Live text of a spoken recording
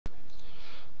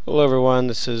Hello everyone,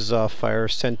 this is Fire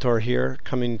Centaur here,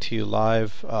 coming to you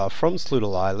live from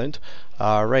Sloodle Island.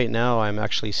 Right now I'm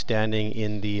actually standing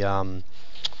in the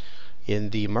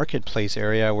marketplace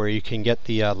area where you can get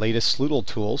the latest Sloodle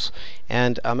tools,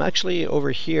 and I'm actually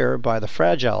over here by the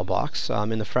Fragile box.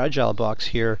 In the Fragile box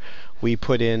here we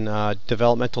put in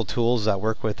developmental tools that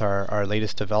work with our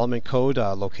latest development code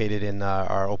located in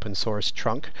our open source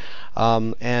trunk.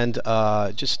 And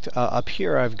just up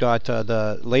here I've got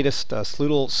the latest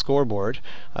Sloodle Scoreboard,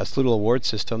 Sloodle award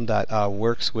system that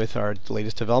works with our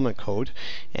latest development code,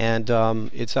 and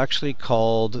it's actually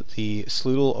called the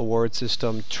Sloodle award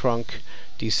system trunk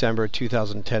December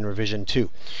 2010 revision 2.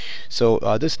 So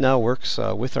this now works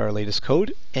with our latest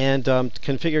code, and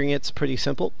configuring it's pretty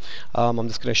simple. I'm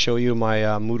just going to show you my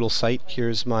Moodle site.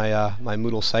 Here's my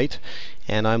Moodle site,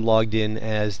 and I'm logged in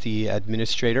as the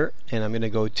administrator, and I'm going to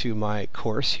go to my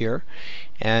course here,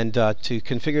 and to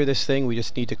configure this thing we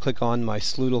just need to click on my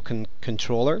Sloodle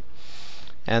controller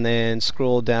and then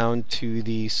scroll down to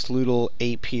the Sloodle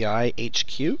API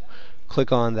HQ,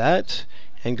 click on that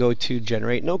and go to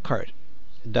generate note card.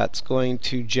 That's going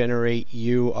to generate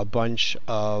you a bunch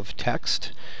of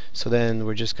text. So then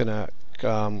we're just going to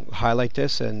highlight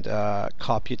this and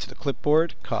copy it to the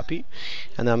clipboard, copy,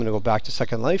 and then I'm going to go back to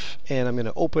Second Life, and I'm going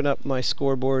to open up my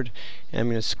scoreboard, and I'm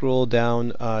going to scroll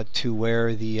down to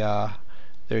where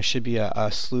there should be a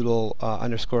Sloodle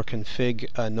underscore config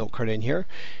note card in here,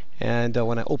 and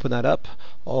when I open that up,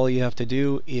 all you have to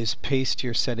do is paste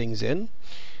your settings in.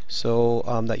 So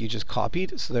that you just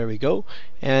copied. So there we go.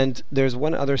 And there's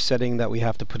one other setting that we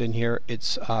have to put in here.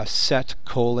 It's set :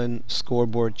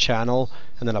 scoreboard channel,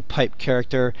 and then a pipe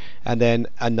character, and then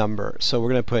a number. So we're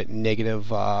going to put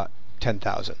negative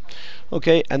 10,000.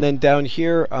 Okay, and then down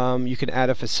here you can add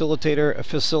a facilitator. A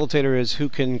facilitator is who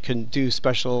can do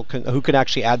who can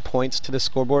actually add points to the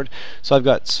scoreboard. So I've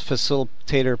got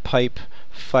facilitator pipe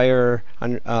Fire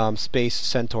space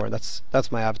Centaur.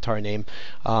 That's my avatar name,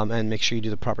 and make sure you do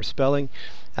the proper spelling.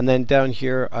 And then down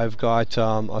here I've got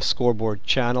a scoreboard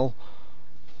channel.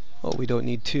 Oh, we don't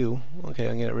need two. Okay,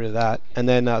 I'm gonna get rid of that. And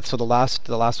then so the last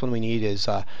one we need is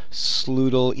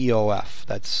Sloodle EOF.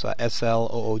 That's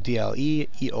SLOODLE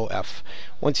EOF.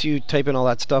 Once you type in all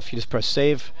that stuff, you just press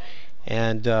save,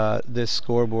 and this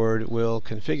scoreboard will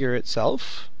configure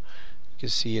itself. You can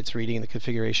see it's reading the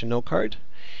configuration note card,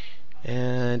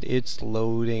 and it's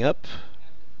loading up.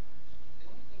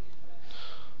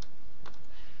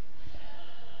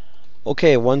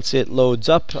 Okay, once it loads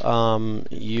up,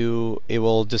 it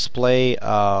will display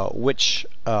which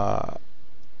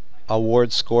award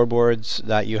scoreboards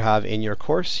that you have in your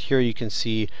course. Here you can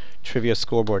see trivia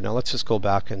scoreboard. Now let's just go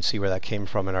back and see where that came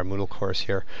from in our Moodle course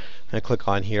here. I'm going to click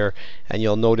on here, and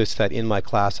you'll notice that in my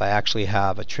class I actually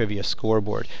have a trivia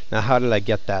scoreboard. Now how did I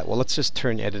get that? Well, let's just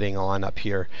turn editing on up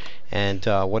here, and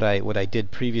what I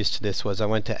did previous to this was I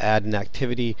went to add an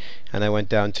activity, and I went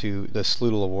down to the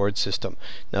Sloodle award system.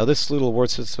 Now this Sloodle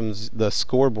award system is the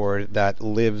scoreboard that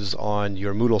lives on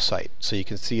your Moodle site, so you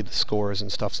can see the scores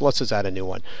and stuff. So let's just add a new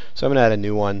one. So I'm going to add a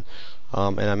new one,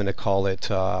 and I'm going to call it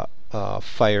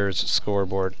Fire's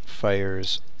Scoreboard,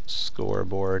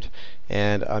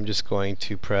 and I'm just going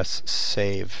to press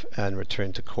save and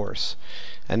return to course.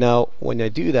 And now when I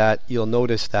do that, you'll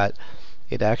notice that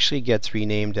it actually gets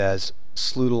renamed as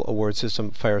Sloodle award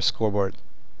system Fire Scoreboard.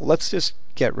 Let's just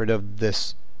get rid of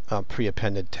this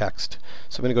pre-appended text.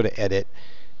 So I'm going to go to edit,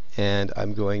 and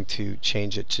I'm going to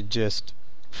change it to just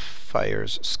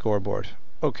Fire's Scoreboard.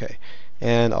 Okay,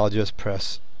 and I'll just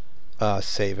press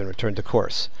save and return to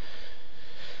course.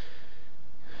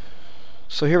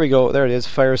 So here we go, there it is,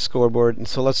 Fire Scoreboard. And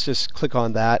so let's just click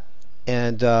on that,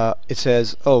 and it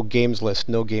says, oh, games list,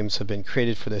 no games have been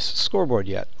created for this scoreboard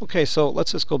yet. Okay, so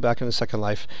let's just go back into Second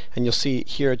Life, and you'll see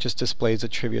here it just displays a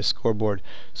trivia scoreboard.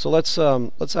 So let's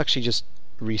actually just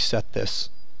reset this.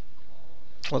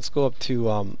 Let's go up to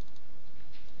I'm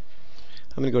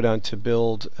going to go down to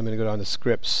build, I'm going to go down to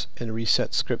scripts and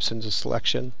reset scripts into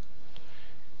selection,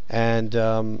 and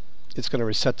it's going to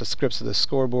reset the scripts of the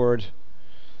scoreboard,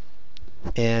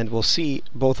 and we'll see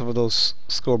both of those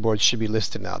scoreboards should be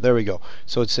listed now. There we go.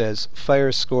 So it says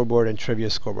Fire Scoreboard and Trivia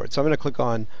Scoreboard. So I'm going to click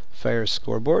on Fire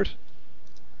Scoreboard,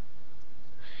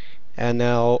 and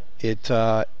now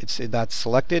that's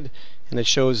selected, and it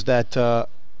shows that so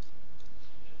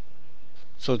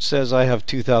it says I have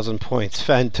 2,000 points.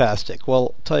 Fantastic.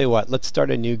 Well, tell you what, let's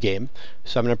start a new game.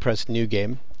 So I'm going to press new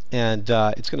game, and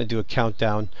it's going to do a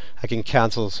countdown. I can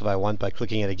cancel this if I want by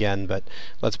clicking it again, but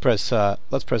let's press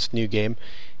new game,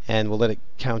 and we'll let it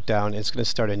count down. It's going to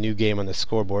start a new game on the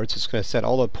scoreboard. So it's going to set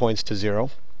all the points to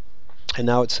 0, and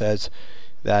now it says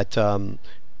that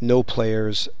no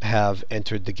players have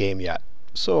entered the game yet.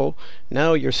 So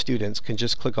now your students can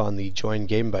just click on the Join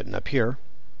Game button up here,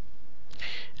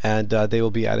 and they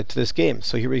will be added to this game.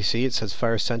 So here we see it says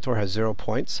Fire Centaur has 0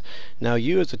 points. Now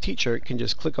you as a teacher can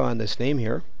just click on this name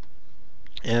here,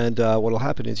 and what will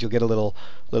happen is you'll get a little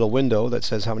window that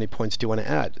says how many points do you want to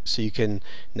add. So you can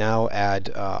now add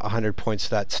 100 points to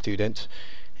that student,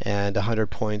 and 100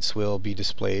 points will be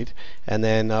displayed. And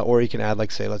then or you can add,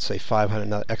 like, let's say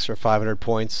 500, extra 500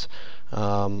 points,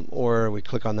 or we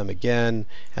click on them again,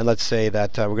 and let's say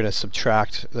that we're going to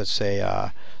subtract, let's say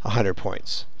 100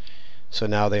 points. So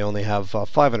now they only have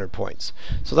 500 points.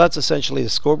 So that's essentially the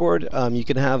scoreboard. You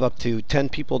can have up to 10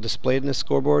 people displayed in this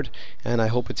scoreboard, and I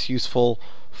hope it's useful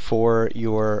for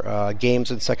your games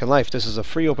in Second Life. This is a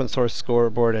free open source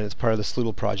scoreboard, and it's part of the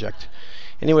Sloodle project.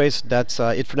 Anyways, that's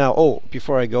it for now. Oh,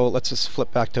 before I go, let's just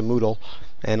flip back to Moodle,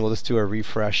 and we'll just do a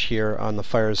refresh here on the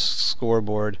Fire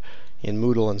scoreboard in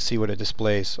Moodle and see what it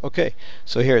displays. Okay,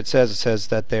 so here it says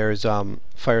that there's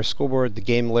Fire scoreboard, the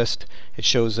game list. It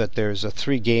shows that there's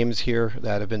 3 games here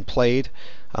that have been played.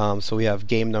 So we have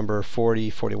game number 40,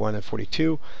 41, and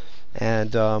 42.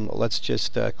 And let's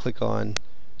just click on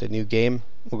the new game.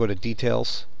 We'll go to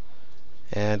details,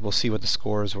 and we'll see what the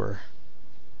scores were.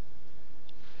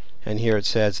 And here it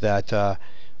says that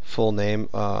full name,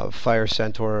 Fire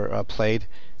Centaur played,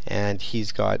 and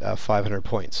he's got 500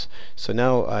 points. So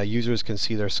now users can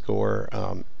see their score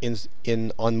on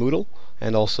Moodle,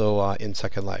 and also in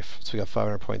Second Life. So we got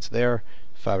 500 points there,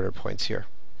 500 points here.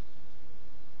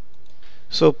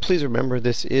 So please remember,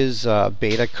 this is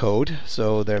beta code,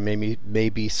 so there may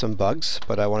be some bugs,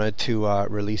 but I wanted to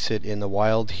release it in the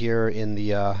wild here in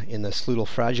the Sloodle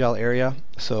Fragile area.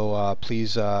 So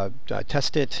please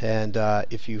test it, and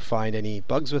if you find any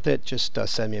bugs with it, just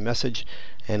send me a message,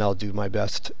 and I'll do my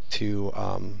best to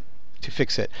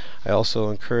fix it. I also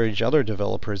encourage other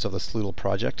developers of the Sloodle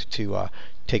project to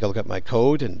take a look at my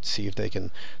code and see if they can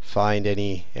find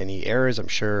any errors. I'm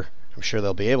sure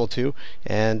they'll be able to,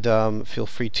 and feel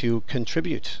free to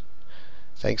contribute.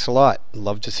 Thanks a lot.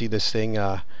 Love to see this thing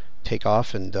take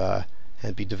off and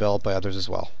be developed by others as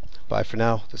well. Bye for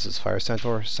now. This is Fire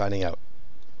Centaur signing out.